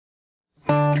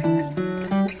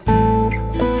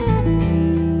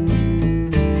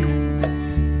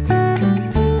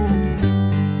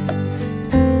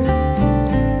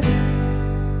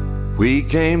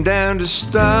came down to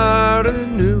start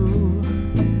anew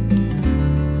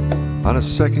on a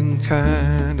second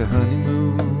kind of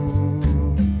honeymoon.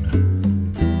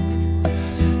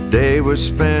 Day was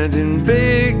spent in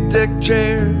big deck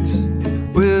chairs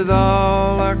with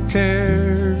all our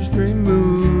cares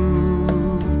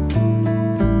removed.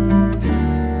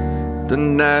 The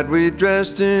night we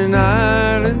dressed in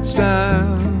island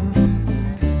style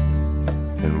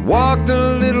and walked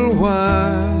a little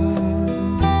while.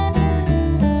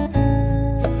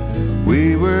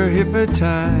 We were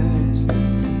hypnotized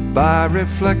by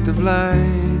reflective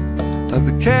light of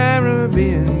the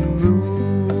Caribbean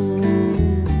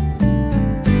moon.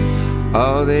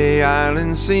 Oh, the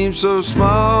island seems so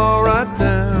small right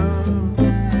now,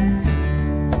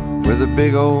 with a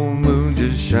big old moon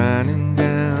just shining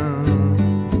down.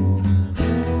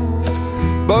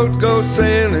 Boat goes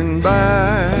sailing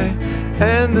by,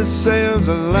 and the sails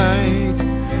are light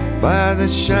by the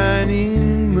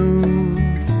shining moon.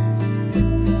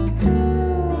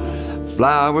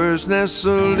 Flowers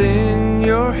nestled in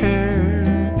your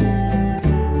hair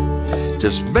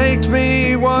just makes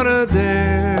me wanna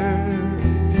dare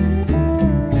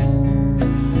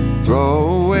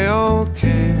throw away all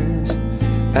cares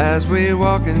as we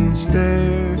walk and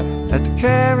stare at the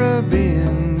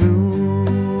Caribbean moon.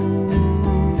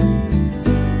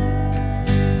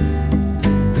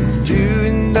 And you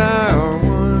and I are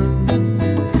one,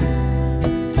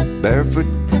 barefoot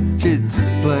kids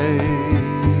at play.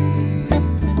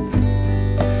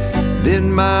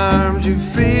 In my arms you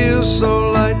feel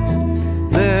so light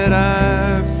that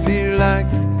I feel like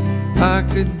I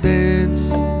could dance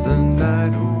the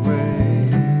night away.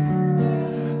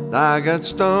 I got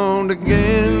stoned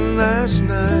again last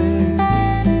night.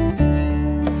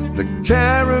 The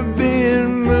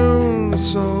Caribbean moon was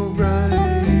so bright.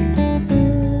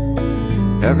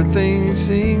 Everything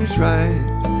seems right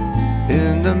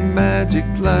in the magic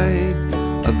light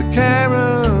of the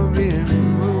Caribbean moon.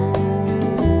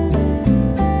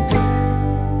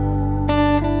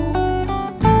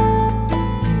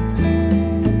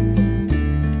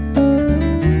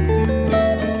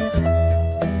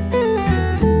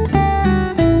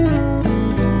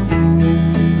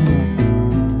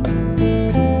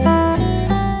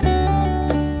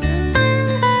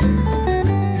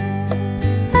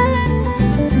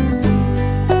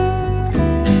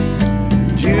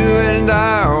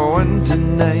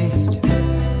 Tonight,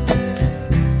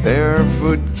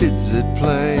 barefoot kids at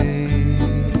play.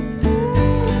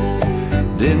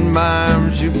 In my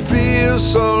arms you feel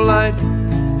so light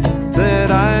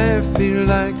that I feel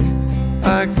like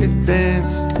I could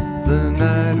dance the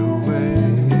night away.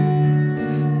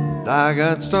 I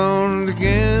got stoned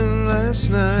again last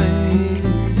night.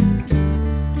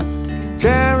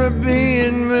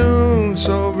 Caribbean moon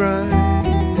so bright.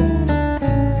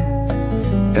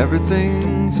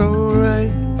 Everything's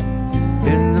alright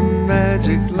in the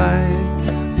magic light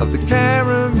of the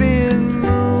Caribbean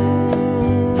moon.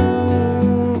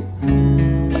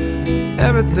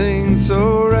 Everything's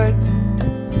alright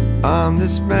on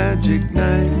this magic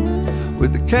night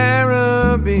with the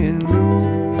Caribbean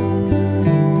moon.